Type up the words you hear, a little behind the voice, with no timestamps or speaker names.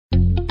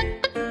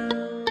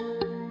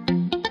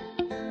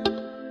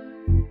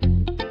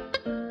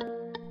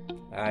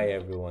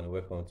everyone,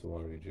 welcome to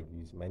One Read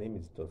Reviews. My name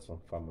is Dotun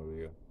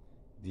Famoriyo.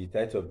 The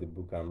title of the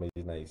book I'm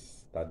reading now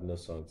is Taduno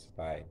Songs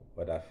by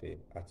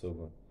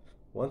Taduno.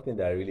 One thing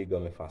that really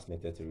got me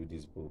fascinated to read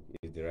this book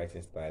is the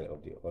writing style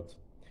of the author.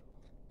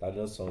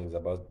 Taduno Song is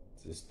about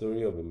the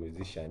story of a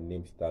musician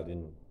named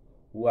Taduno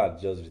who had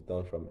just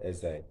returned from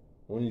exile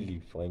only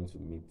for him to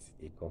meet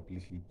a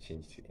completely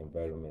changed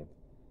environment.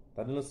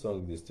 Taduno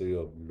Song is the story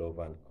of love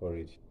and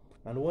courage.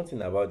 And one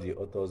thing about the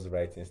author's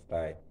writing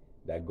style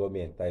that got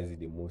me enticed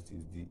the most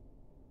is the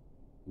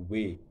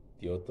way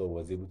the author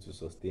was able to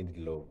sustain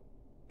the love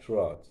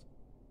throughout,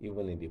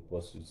 even in the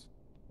pursuit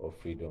of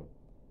freedom.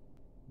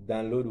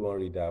 Download One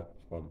Read app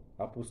from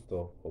Apple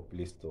Store or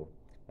Play Store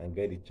and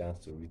get the chance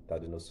to read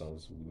Taduno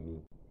songs with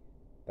me.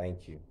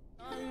 Thank you.